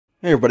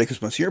Hey everybody,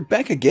 Koosemose here,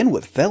 back again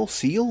with Fel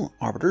Seal,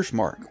 Arbiter's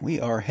Mark.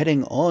 We are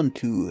heading on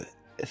to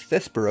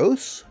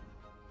Thesperos.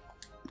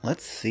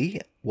 Let's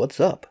see what's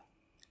up.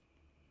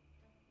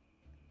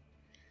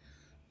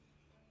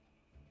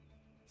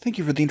 Thank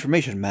you for the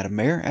information, Madam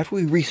Mayor. After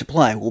we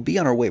resupply, we'll be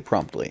on our way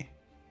promptly.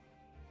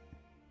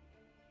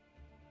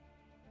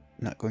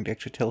 Not going to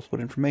actually tell us what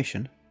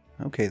information.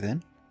 Okay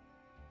then.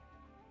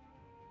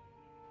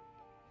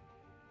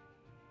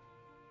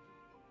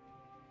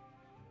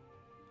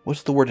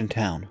 What's the word in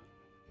town?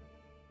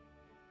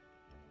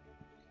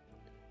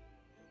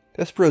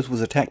 Thesperos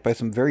was attacked by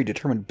some very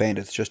determined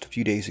bandits just a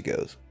few days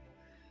ago.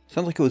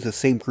 Sounds like it was the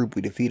same group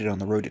we defeated on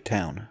the road to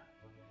town.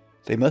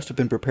 They must have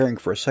been preparing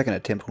for a second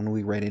attempt when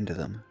we ran into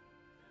them.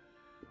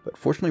 But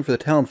fortunately for the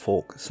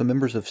townfolk, some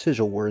members of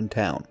Sigil were in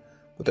town.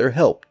 With their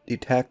help, the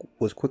attack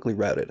was quickly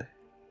routed.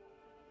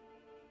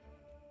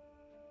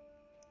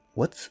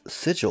 What's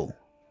Sigil?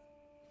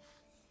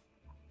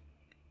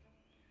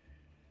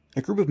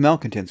 A group of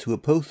malcontents who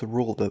oppose the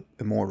rule of the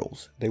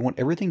Immortals. They want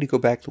everything to go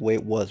back the way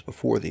it was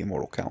before the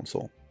Immortal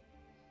Council.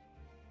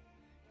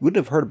 You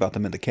wouldn't have heard about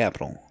them in the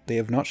capital. They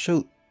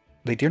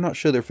dare not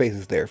show their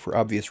faces there for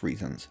obvious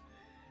reasons,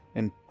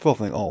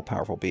 involving all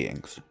powerful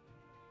beings.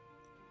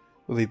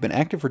 Though they've been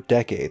active for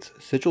decades,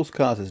 Sigil's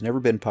cause has never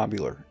been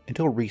popular,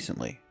 until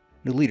recently.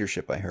 New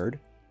leadership, I heard.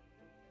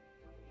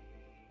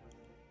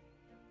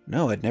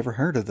 No, I'd never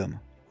heard of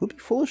them. Who'd be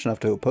foolish enough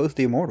to oppose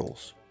the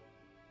Immortals?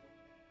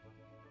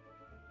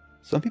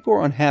 Some people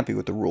are unhappy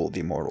with the rule of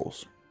the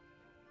Immortals.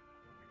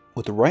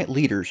 With the right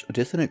leaders, a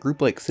dissident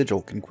group like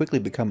Sigil can quickly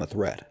become a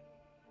threat.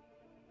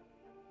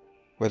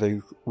 Were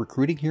they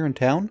recruiting here in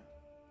town?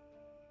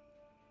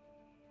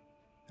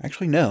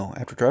 Actually, no.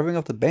 After driving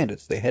off the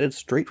bandits, they headed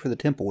straight for the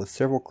temple with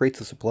several crates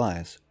of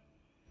supplies.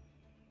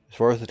 As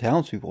far as the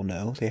townspeople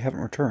know, they haven't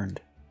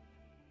returned.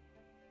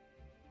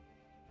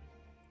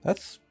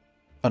 That's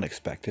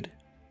unexpected.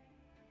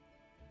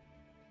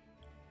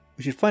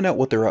 We should find out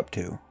what they're up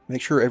to.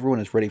 Make sure everyone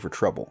is ready for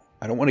trouble.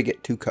 I don't want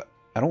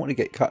to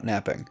get caught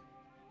napping.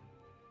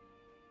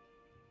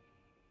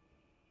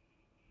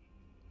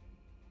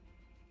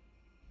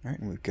 Alright,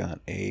 and we've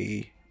got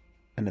an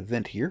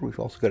event here.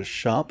 We've also got a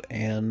shop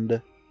and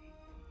a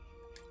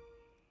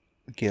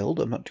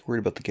guild. I'm not too worried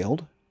about the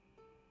guild.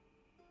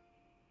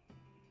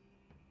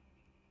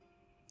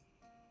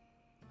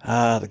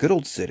 Ah, the good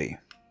old city.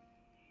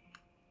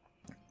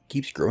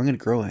 Keeps growing and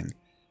growing.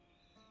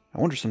 I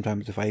wonder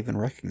sometimes if I even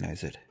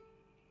recognize it.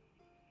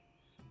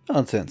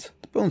 Nonsense.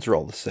 The bones are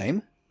all the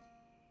same.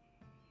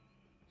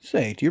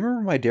 Say, do you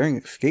remember my daring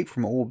escape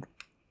from old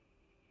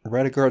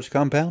Radagard's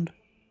compound?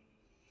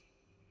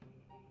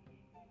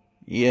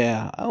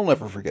 Yeah, I'll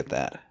never forget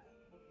that.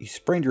 You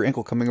sprained your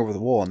ankle coming over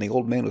the wall, and the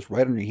old man was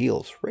right on your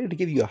heels, ready to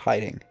give you a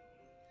hiding.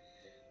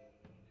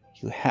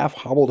 You half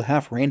hobbled,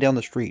 half ran down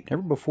the street.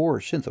 Never before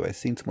or since have I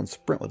seen someone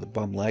sprint with a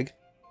bum leg.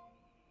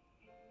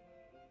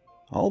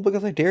 All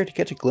because I dared to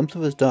catch a glimpse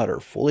of his daughter,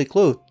 fully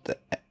clothed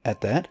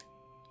at that.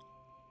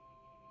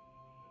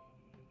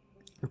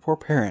 Your poor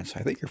parents.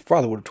 I think your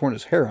father would have torn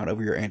his hair out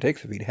over your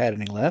antics if he'd had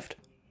any left.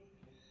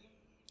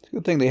 It's a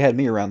good thing they had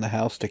me around the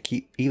house to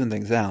even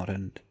things out,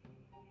 and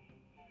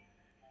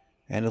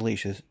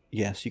Alicia's.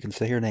 Yes, you can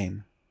say her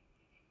name.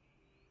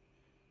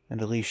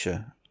 And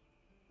Alicia.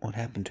 What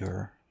happened to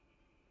her?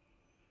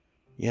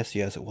 Yes,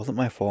 it wasn't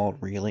my fault,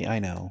 really, I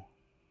know.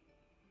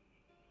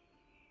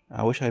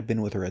 I wish I had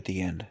been with her at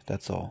the end,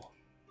 that's all.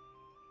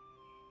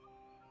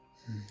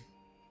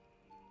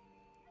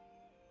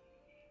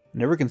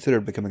 Never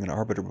considered becoming an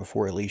arbiter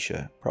before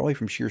Alicia, probably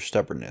from sheer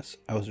stubbornness.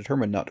 I was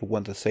determined not to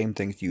want the same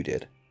things you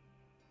did.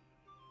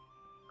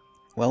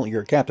 Well,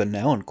 you're a captain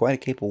now, and quite a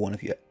capable one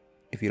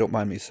if you don't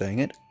mind me saying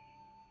it.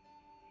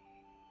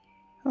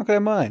 How can I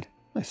mind?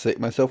 I say it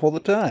myself all the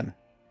time.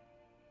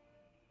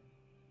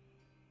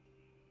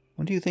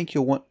 When do you think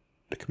you'll want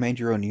to command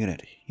your own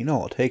unit? You know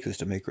all it takes is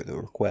to make the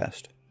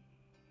request.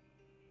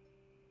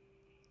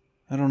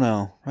 I don't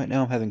know. Right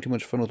now I'm having too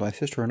much fun with my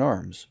sister in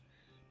arms.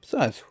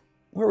 Besides,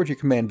 where would your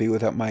command be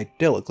without my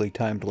delicately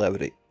timed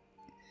levity?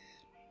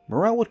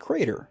 Morale would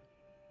crater.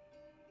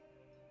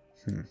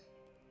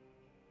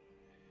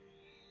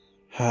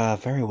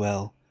 Very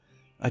well.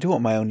 I do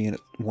want my own unit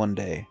one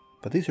day,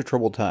 but these are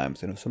troubled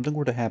times, and if something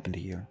were to happen to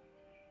you...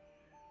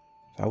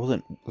 If I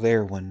wasn't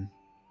there when...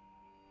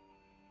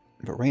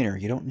 But Raynor,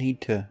 you don't need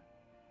to...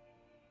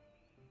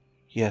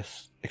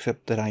 Yes,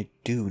 except that I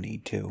do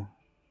need to.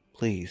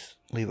 Please,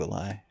 leave it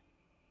lie.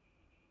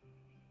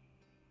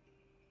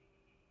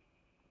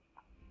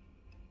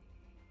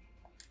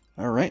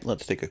 Alright,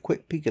 let's take a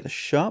quick peek at the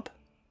shop.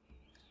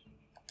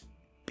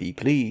 Be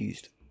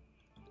pleased.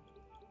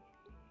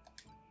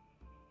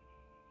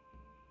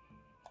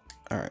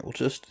 Alright, we'll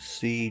just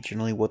see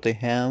generally what they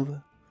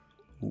have.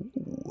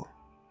 Ooh.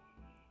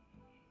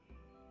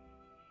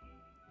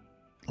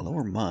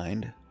 Lower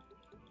mind.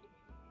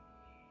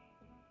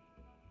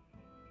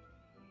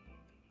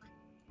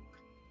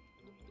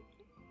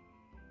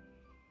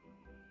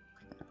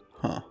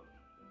 Huh.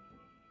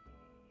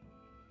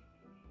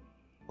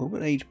 A little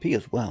bit of HP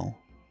as well.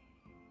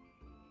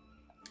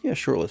 Yeah,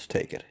 sure, let's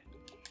take it.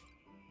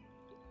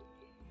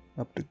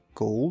 Up to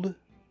gold.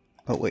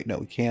 Oh, wait, no,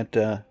 we can't,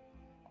 Alright,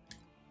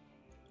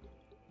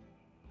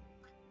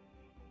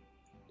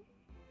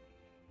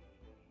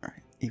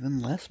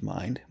 even less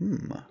mind.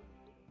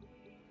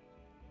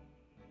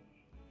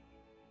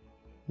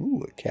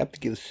 Ooh, a cap to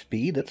give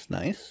speed, that's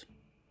nice.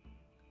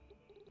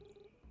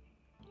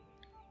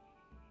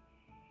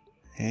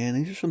 And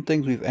these are some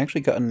things we've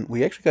actually gotten.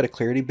 We actually got a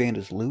clarity band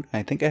as loot.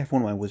 I think I have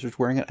one of my wizards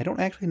wearing it. I don't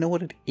actually know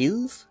what it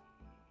is.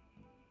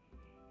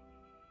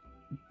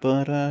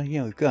 But,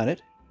 yeah, we've got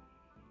it.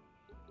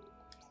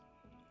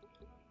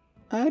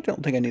 I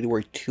don't think I need to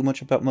worry too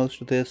much about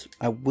most of this.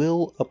 I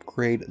will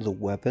upgrade the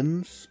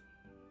weapons.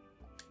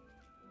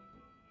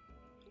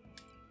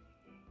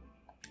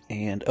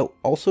 And, oh,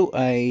 also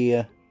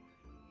I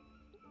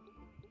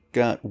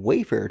got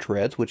Wayfarer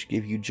treads, which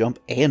give you jump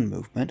and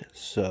movement,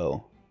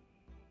 so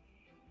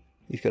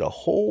you've got a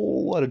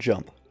whole lot of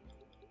jump.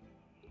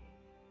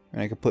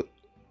 And I could put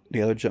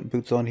the other jump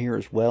boots on here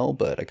as well,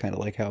 but I kind of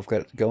like how I've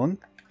got it going.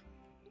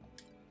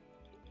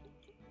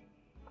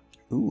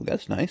 Ooh,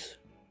 that's nice.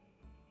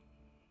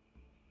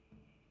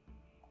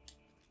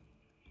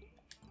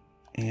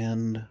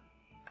 And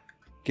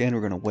again,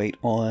 we're going to wait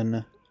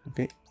on...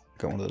 Okay,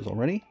 got one of those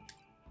already.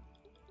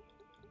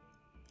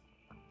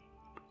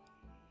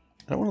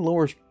 I don't want to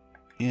lower...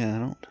 Yeah, I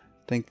don't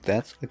think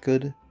that's a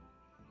good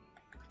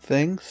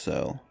thing,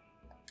 so...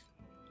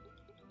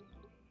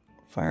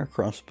 Fire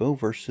crossbow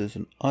versus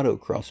an auto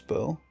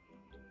crossbow.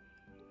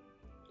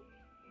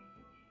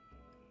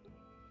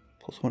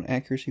 +1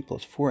 accuracy,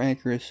 +4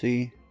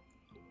 accuracy.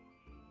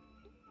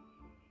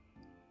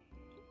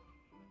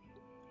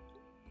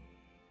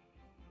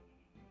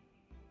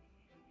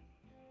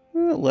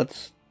 Well,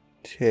 let's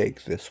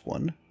take this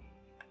one.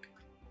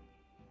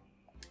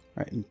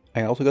 Alright,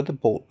 I also got the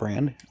bolt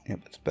brand. Yep,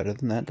 it's better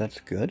than that.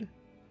 That's good.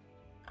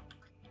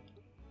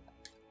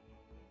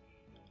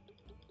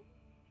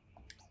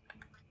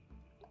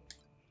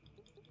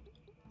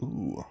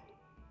 Ooh.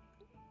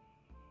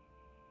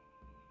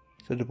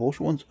 So the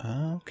bullshit ones?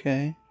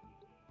 Okay.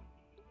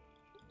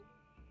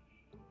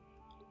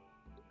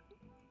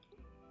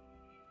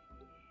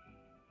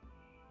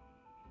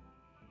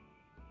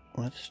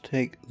 Let's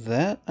take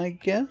that, I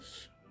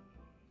guess.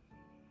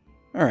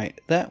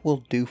 Alright, that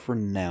will do for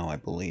now, I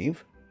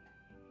believe.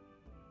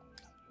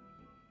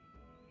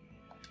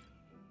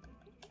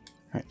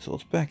 Alright, so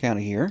let's back out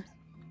of here.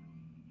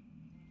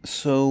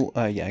 So,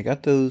 yeah, I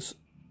got those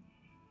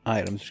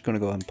items. Just going to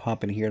go ahead and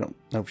pop in here. I don't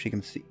know if she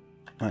can see.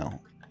 Well,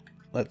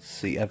 let's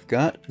see. I've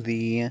got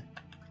the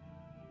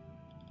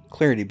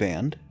Clarity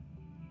Band.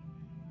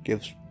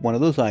 Gives one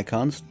of those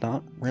icons.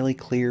 Not really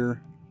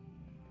clear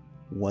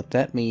what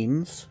that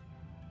means.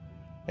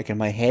 Like in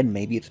my head,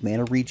 maybe it's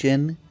mana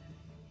regen.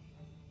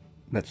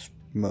 That's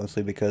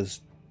mostly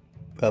because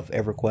of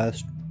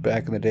EverQuest.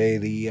 Back in the day,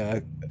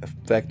 the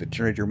effect that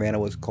generated your mana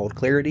was called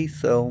Clarity,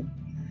 so...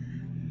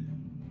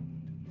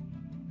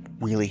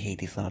 Really hate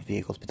these launch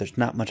vehicles, but there's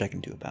not much I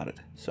can do about it.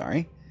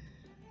 Sorry.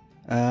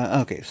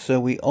 Okay, so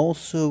we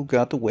also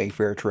got the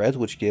Wayfarer treads,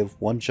 which give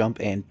 1 jump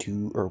and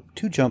 2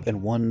 jump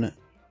and 1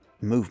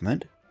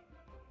 movement.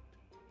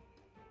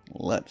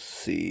 Let's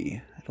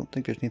see. I don't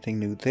think there's anything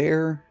new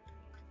there.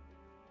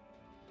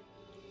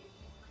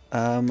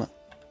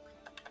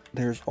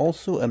 There's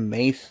also a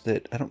mace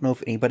that I don't know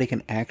if anybody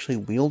can actually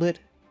wield it,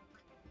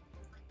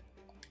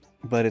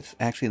 but it's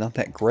actually not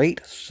that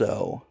great,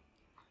 so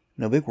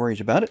no big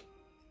worries about it.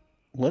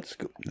 Let's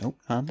go. Nope,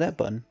 not that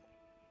button.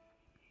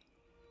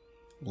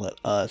 Let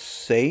us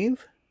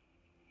save.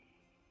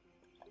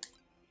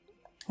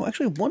 Well,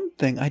 actually, one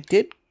thing I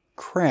did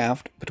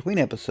craft between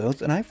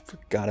episodes, and I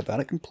forgot about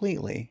it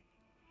completely.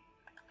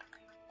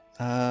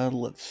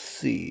 Let's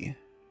see.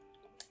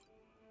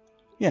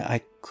 Yeah,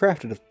 I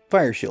crafted a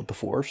fire shield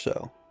before,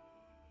 so...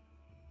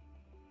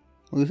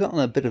 Lose out on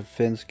a bit of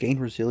defense, gain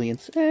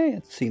resilience.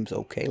 It seems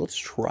okay. Let's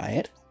try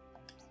it.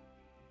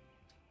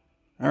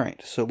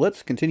 Alright, so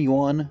let's continue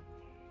on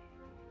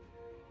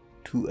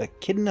to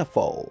Echidna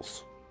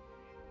Falls.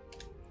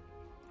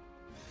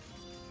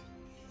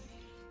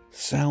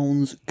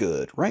 Sounds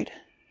good, right?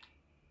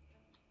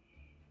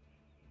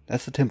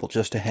 That's the temple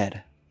just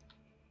ahead.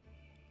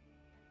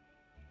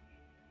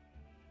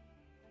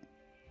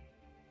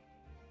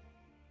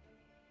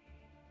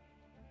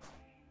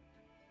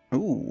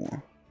 Ooh.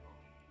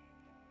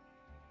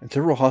 And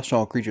several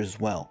hostile creatures as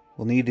well.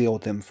 We'll need to deal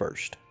with them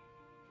first.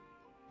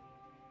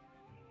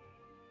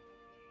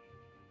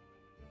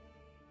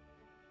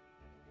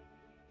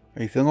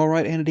 Are you feeling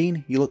alright,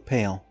 Anadine? You look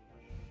pale.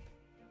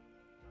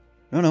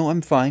 No,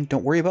 I'm fine.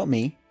 Don't worry about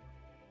me.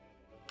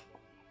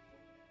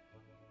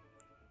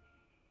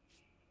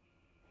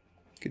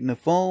 Get in the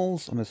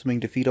falls. I'm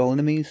assuming defeat all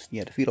enemies.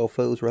 Yeah, defeat all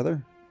foes,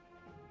 rather.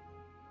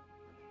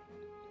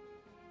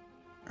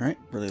 Alright,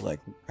 really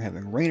like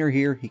having Rainer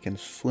here. He can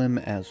swim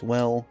as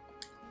well.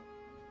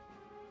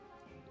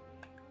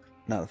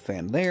 Not a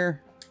fan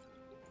there.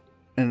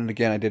 And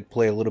again, I did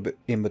play a little bit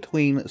in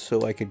between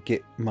so I could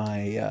get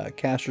my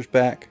casters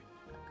back.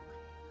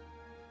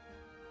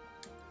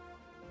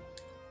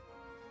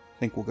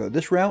 think we'll go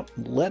this route.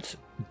 Let's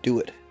do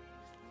it.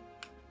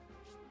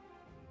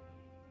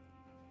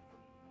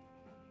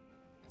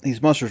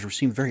 These monsters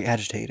seem very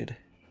agitated.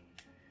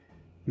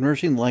 I've never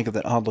seen the like of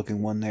that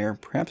odd-looking one there.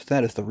 Perhaps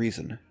that is the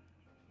reason.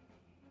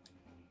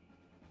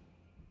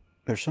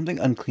 There's something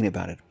unclean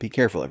about it. Be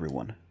careful,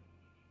 everyone.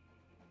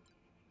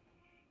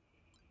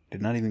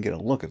 Did not even get a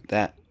look at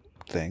that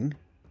thing.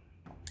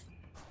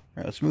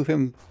 Alright, let's move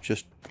him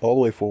just all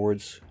the way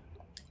forwards.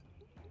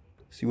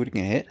 See what he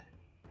can hit.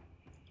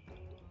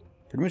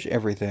 Pretty much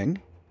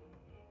everything.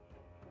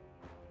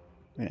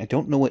 I mean, I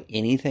don't know what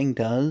anything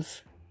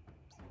does.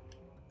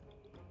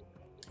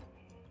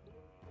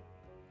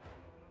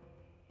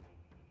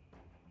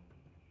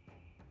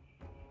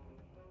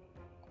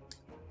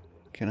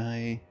 Can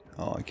I...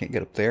 Oh, I can't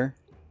get up there.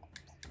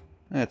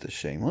 That's a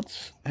shame.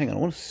 Let's... Hang on, I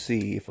want to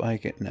see if I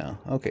can... No.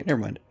 Okay, never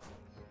mind.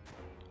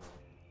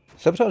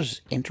 Sabotage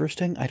is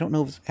interesting. I don't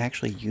know if it's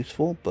actually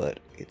useful, but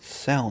it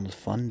sounds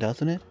fun,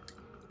 doesn't it?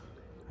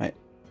 Right.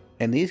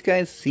 And these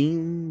guys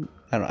seem...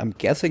 I don't know, I'm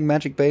guessing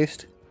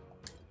magic-based.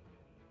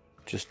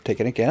 Just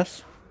taking a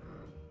guess.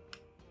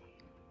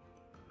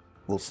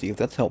 We'll see if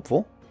that's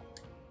helpful.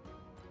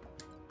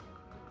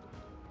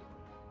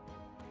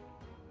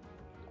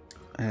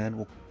 And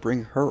we'll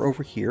bring her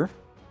over here.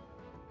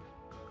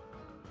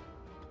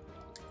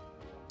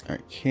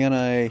 Alright, can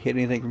I hit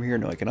anything from here?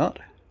 No, I cannot.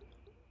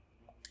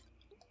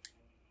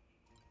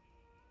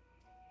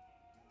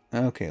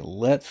 Okay,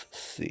 let's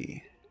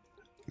see.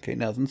 Okay,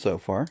 nothing so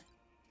far.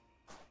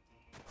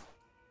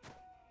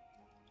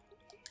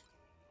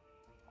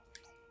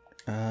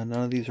 None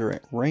of these are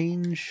at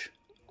range.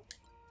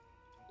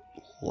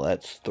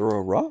 Let's throw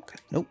a rock.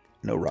 Nope,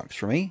 no rocks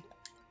for me.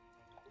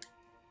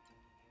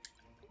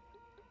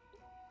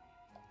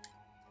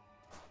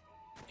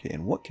 Okay,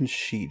 and what can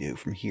she do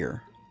from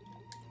here?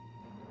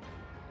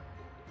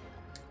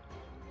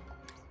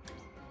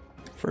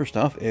 First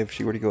off, if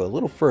she were to go a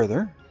little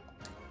further,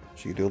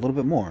 she could do a little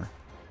bit more.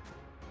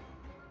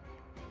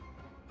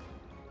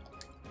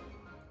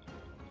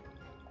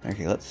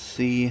 Okay, let's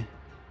see.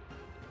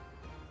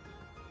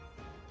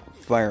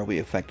 Fire will be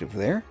effective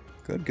there.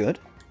 Good, good.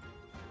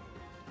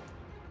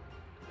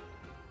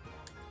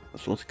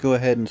 So let's go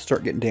ahead and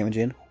start getting damage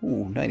in.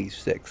 Ooh,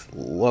 96.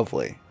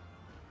 Lovely.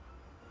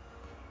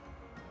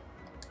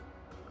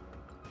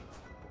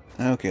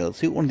 Okay, let's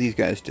see what one of these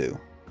guys do.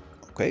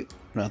 Okay,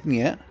 nothing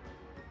yet.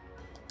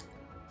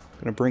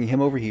 Gonna bring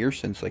him over here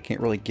since I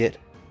can't really get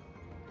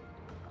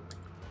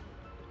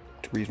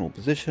to a reasonable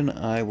position.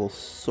 I will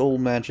soul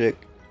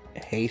magic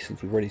haste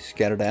since we've already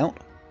scattered out.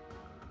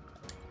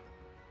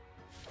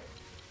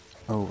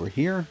 Over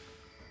here.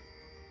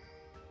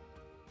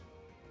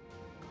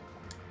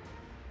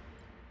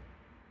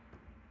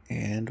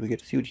 And we get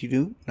to see what you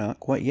do. Not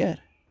quite yet.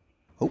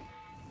 Oh.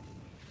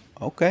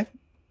 Okay.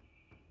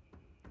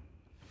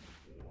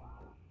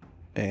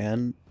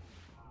 And...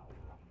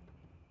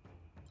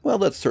 well,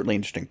 that's certainly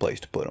an interesting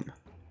place to put him.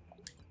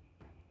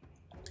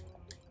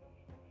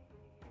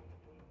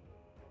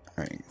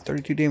 Alright,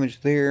 32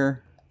 damage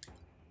there.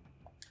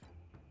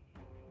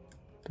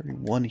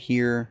 31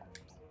 here.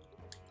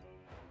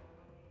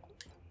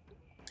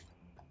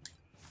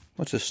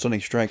 What's this stunning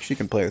strike? She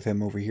can play with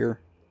him over here.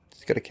 Does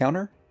he got a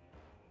counter?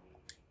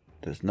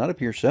 Does not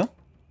appear so.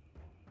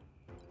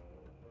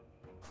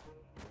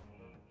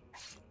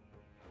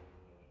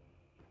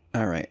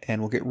 Alright,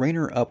 and we'll get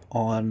Rainer up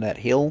on that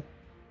hill.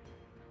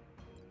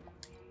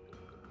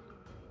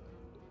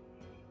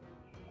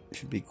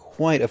 Should be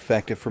quite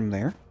effective from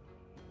there.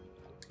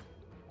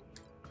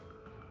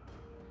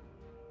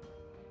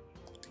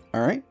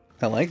 Alright,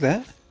 I like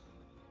that.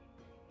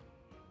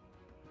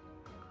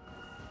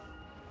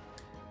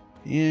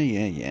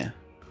 Yeah.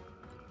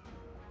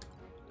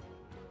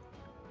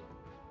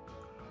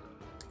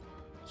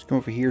 Let's go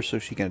over here so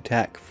she can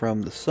attack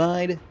from the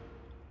side.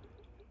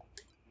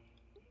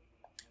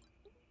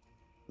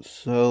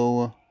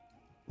 So,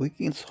 weak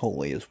against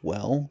Holy as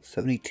well.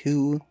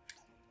 72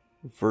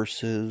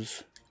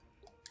 versus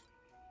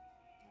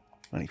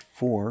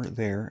 94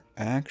 there.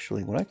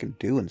 Actually, what I can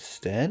do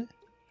instead...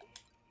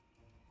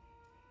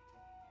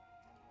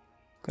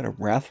 got a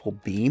Wrathful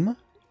Beam.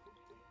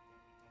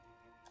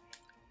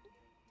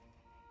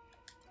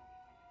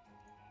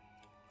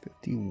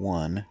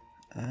 $51.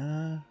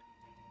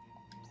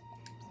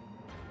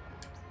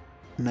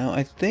 No,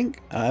 I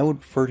think I would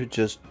prefer to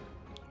just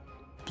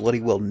bloody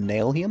well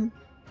nail him.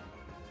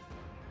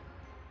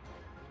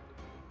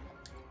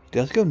 He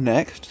does go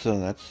next, so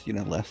that's, you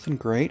know, less than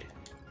great.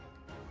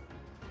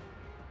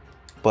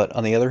 But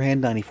on the other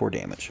hand, 94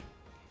 damage.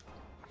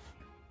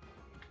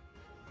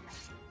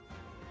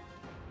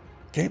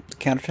 Okay, the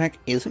counterattack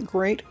isn't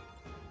great.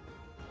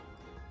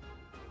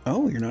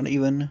 Oh, you're not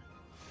even...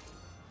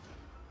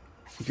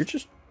 you're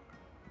just...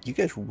 you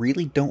guys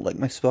really don't like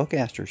my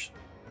spellcasters.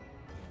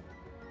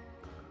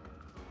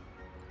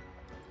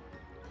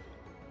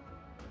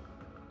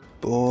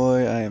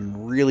 Boy, I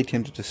am really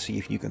tempted to see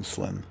if you can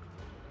slim.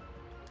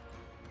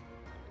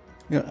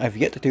 You know, I've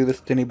yet to do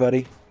this to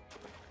anybody.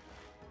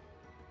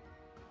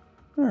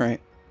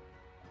 Alright.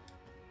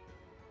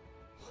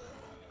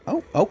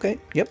 Oh, okay.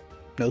 Yep.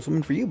 No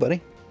swimming for you,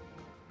 buddy.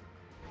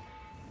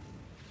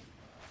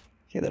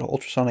 Okay, that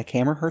ultrasonic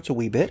hammer hurts a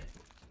wee bit.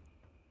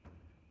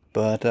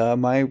 But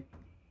my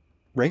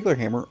regular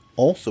hammer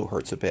also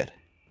hurts a bit.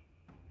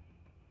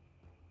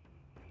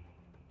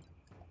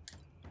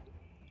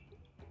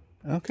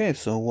 Okay,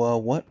 so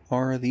what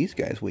are these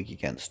guys weak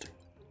against?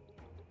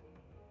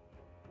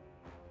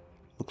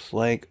 Looks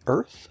like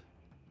Earth.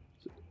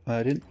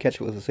 I didn't catch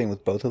it was the same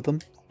with both of them.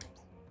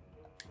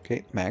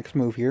 Okay, max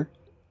move here.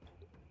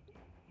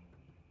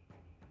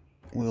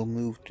 We'll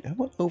move how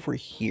about over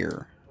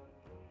here?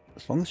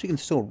 As long as she can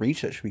still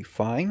reach, that should be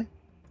fine.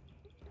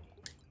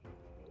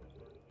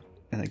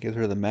 And that gives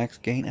her the max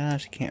gain. Ah,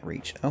 she can't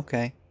reach.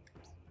 Okay.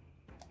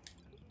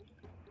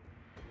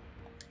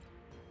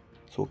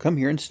 So we'll come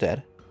here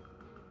instead.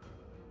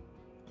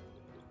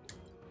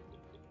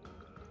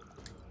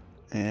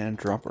 And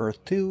drop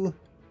Earth 2.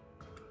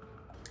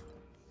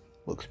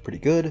 Looks pretty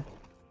good.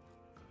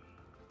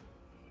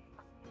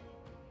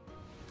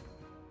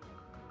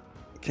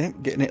 Okay,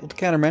 getting it with the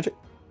counter magic.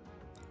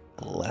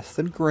 Less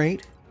than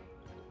great.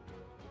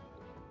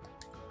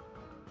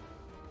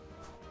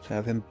 Let's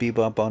have him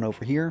bebop on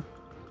over here.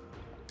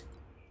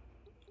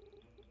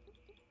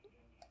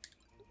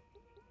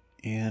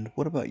 And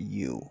what about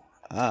you?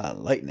 Ah,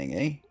 lightning,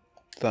 eh?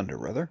 Thunder,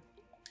 rather.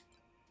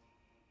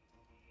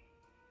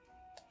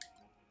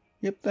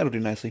 Yep, that'll do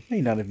nicely. May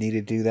not have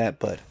needed to do that,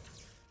 but...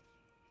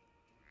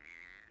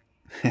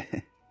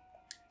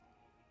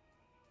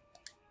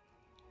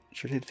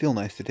 sure did feel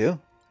nice to do.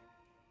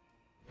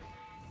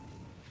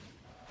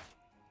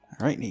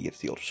 Alright, and he gets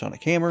the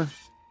ultrasonic hammer.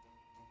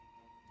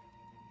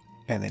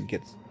 And then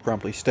gets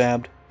promptly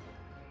stabbed.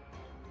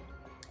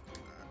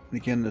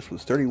 And again, this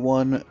was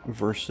 31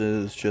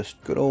 versus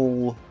just good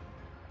old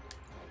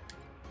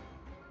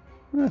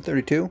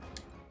 32.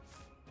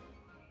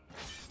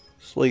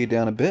 Slow you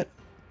down a bit.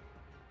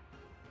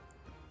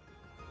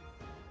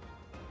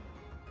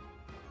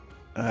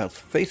 Let's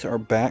face our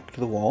back to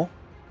the wall.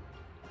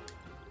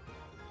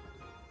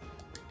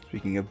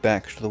 Speaking of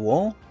backs to the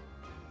wall,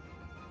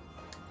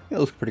 it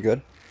looks pretty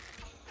good.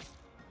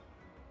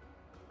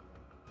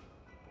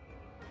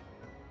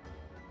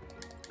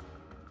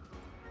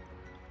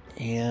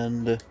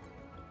 And I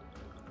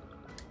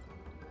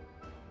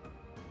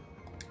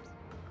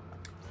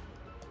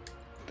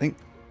think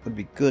it would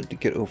be good to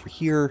get over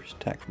here,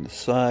 attack from the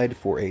side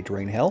for a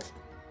drain health.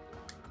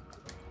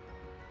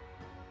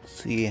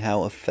 See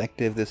how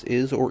effective this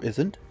is or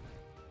isn't.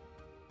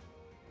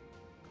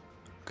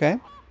 Okay.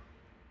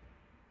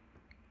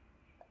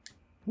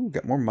 Ooh,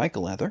 got more mica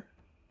leather.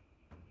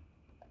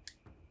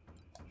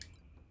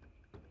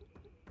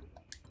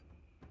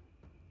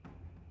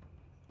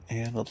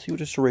 And let's see what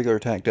just a regular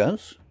attack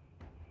does.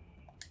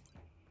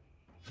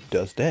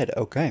 Does dead,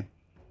 okay.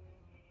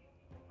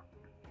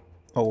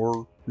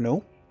 Or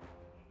no.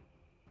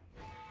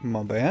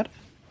 My bad.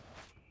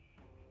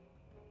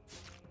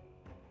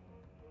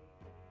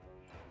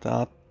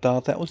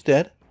 Thought that was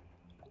dead.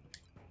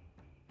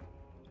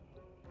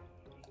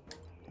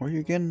 Where are you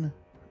again?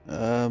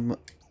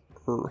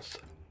 Earth.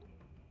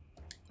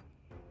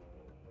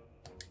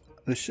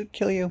 This should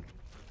kill you.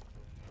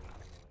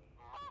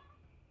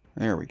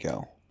 There we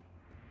go.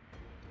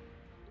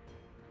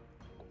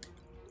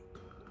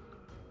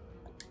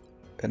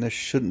 And this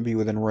shouldn't be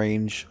within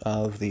range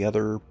of the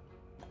other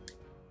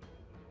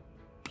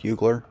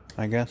bugler,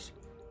 I guess.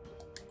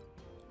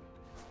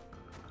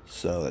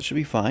 So that should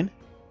be fine.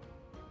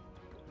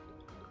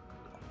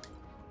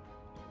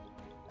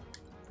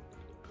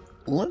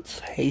 Let's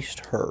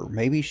haste her.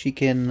 Maybe she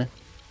can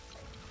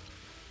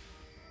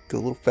go a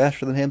little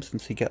faster than him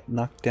since he got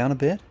knocked down a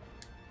bit.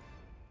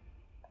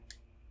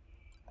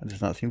 That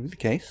does not seem to be the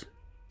case.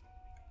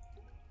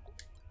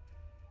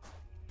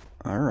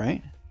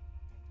 Alright.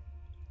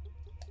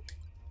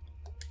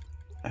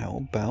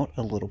 How about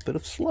a little bit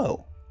of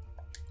slow?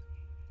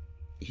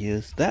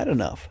 Is that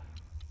enough?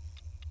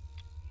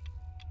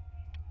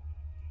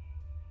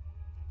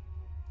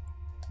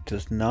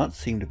 Does not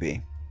seem to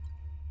be.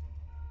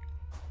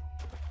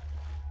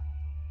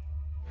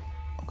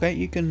 Okay,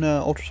 you can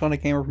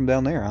ultrasonic hammer from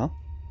down there, huh?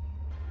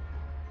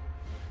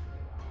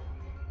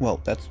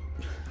 Well, that's...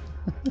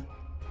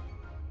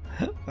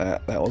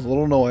 that was a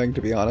little annoying,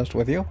 to be honest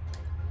with you.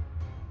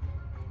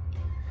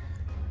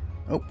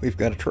 Oh, we've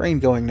got a train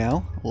going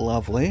now.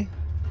 Lovely.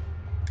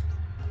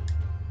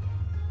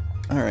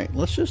 Alright,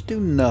 let's just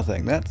do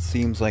nothing. That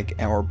seems like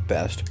our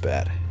best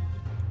bet.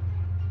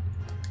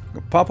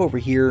 Pop over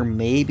here,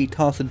 maybe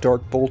toss a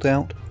dark bolt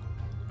out.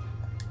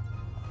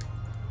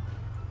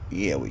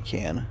 Yeah, we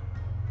can.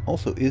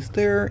 Also, is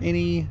there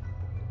any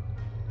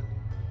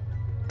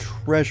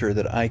treasure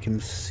that I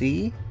can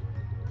see?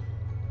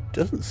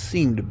 Doesn't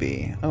seem to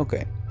be.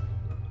 Okay.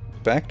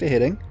 Back to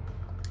hitting.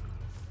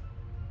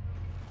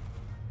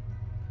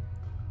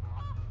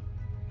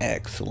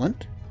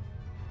 Excellent.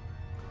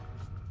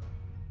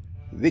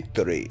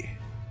 Victory.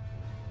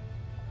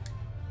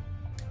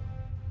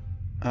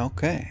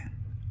 Okay.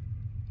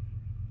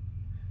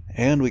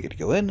 And we get to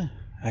go in.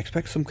 I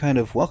expect some kind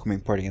of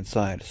welcoming party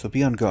inside, so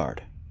be on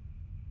guard.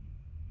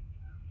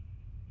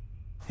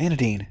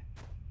 Anadine!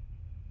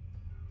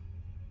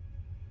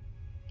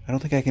 I don't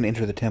think I can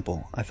enter the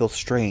temple. I feel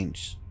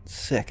strange,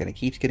 sick, and it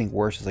keeps getting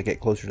worse as I get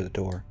closer to the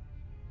door.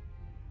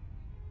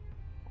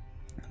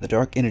 The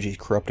dark energies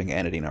corrupting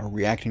Anadine are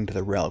reacting to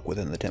the relic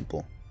within the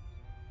temple.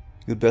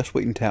 You'd best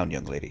wait in town,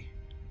 young lady.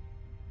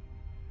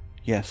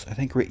 Yes, I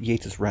think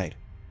Yates is right.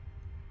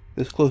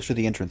 This close to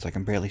the entrance I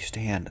can barely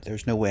stand.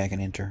 There's no way I can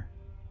enter.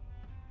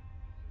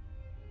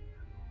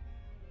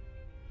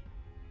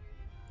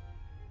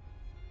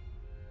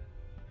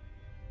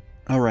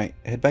 Alright,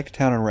 head back to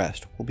town and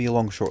rest. We'll be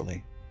along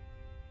shortly.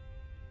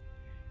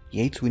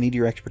 Yates, we need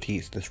your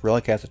expertise. This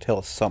relic has to tell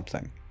us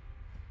something.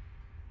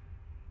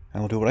 I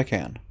will do what I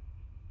can.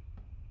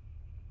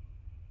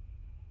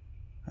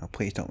 Oh,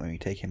 please don't make me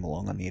take him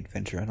along on the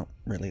adventure. I don't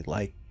really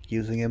like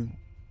using him.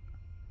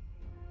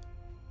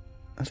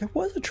 There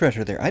was a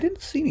treasure there. I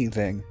didn't see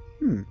anything.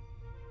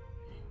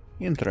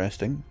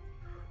 Interesting.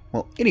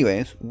 Well,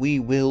 anyways, we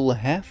will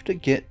have to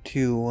get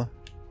to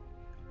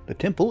the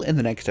temple in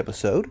the next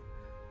episode.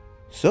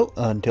 So,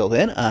 until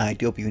then, I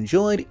do hope you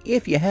enjoyed.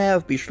 If you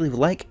have, be sure to leave a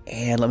like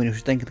and let me know what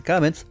you think in the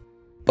comments.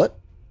 But,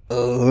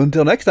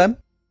 until next time,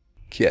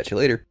 catch you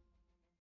later.